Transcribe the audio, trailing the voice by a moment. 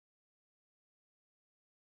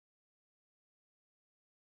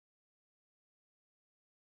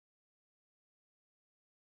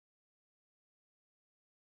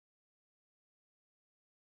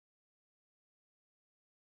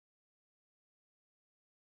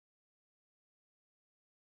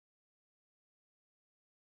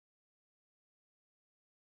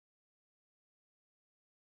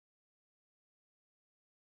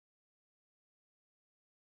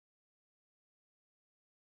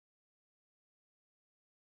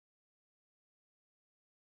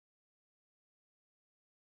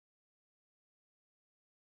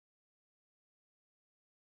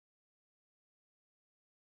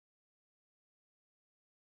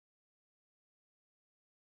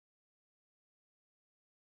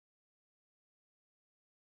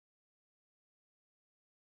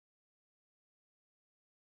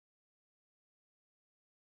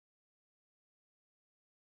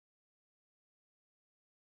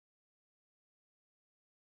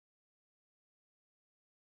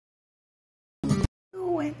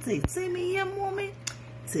doing? Say, see me here, mommy.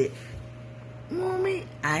 Say, mommy,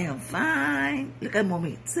 I am fine. Look at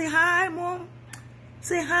mommy. Say hi, mom.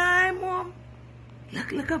 Say hi, mom.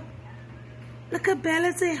 Look up. Look at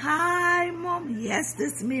Bella. Say hi, mom. Yes,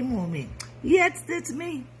 that's me, mommy. Yes, that's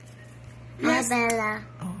me. Yes. Hi, Bella.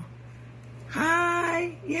 Oh.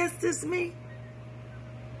 Hi. Yes, that's me.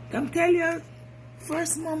 Come tell your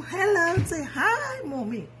first mom hello. Say hi,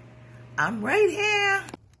 mommy. I'm right here.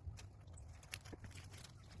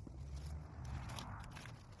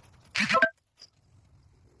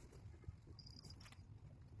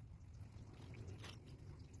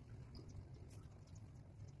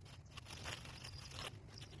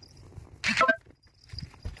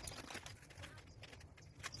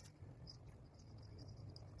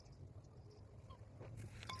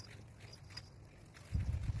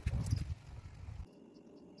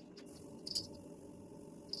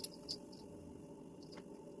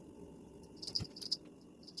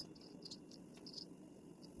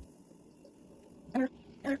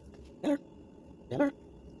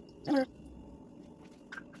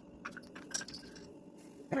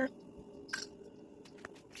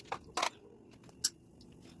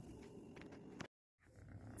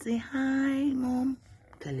 Say hi, mom.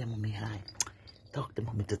 Tell your mommy hi. Talk to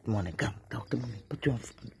mommy this morning. Come, talk to mommy. Put you on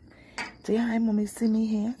phone. Say hi, mommy. See me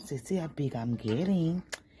here. Say, see how big I'm getting.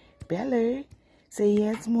 Bella. Say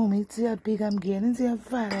yes, mommy. See how big I'm getting. See how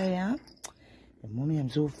fat I am. And mommy, I'm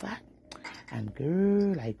so fat. And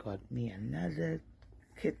girl, I got me another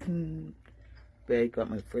kitten. Where I got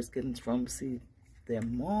my first kittens from. See their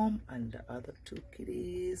mom and the other two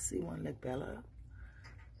kitties. See one like Bella.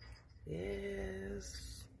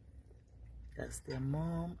 Yes. That's their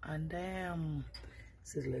mom and them.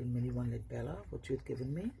 See the little mini one like Bella, what you'd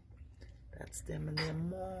given me. That's them and their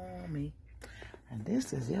mommy. And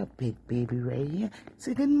this is your big baby right here.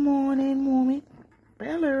 Say good morning, mommy.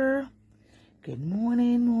 Bella. Good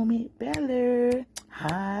morning, mommy. Bella.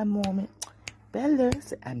 Hi, mommy. Bella.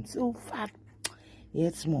 Say, I'm so fat.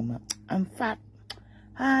 Yes, mama. I'm fat.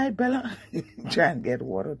 Hi, Bella. Try and get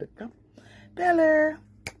water to come. Bella.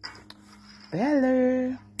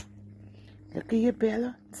 Bella. Look at you,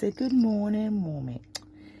 Bella. Say good morning, mommy.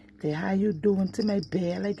 Say how you doing to my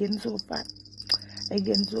Bella? I getting so fat. I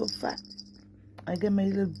getting so fat. I get my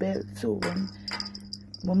little belt so when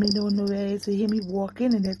mommy don't know where it is, so hear me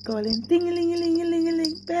walking and they're calling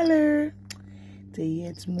ding-a-ling-a-ling-a-ling-a-ling, Bella. Say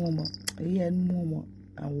yes, mama. Yes, mama.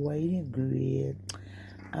 I'm right here, great.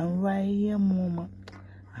 I'm right here, mama.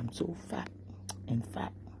 I'm so fat and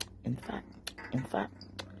fat and fat and fat.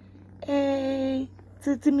 Hey,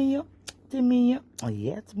 say to me here. To me here. Oh,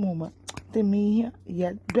 yes, mama. To me here.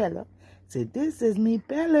 Yes, Bella. Say, this is me,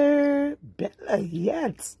 Bella. Bella,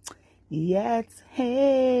 yes. Yes,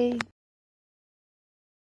 hey.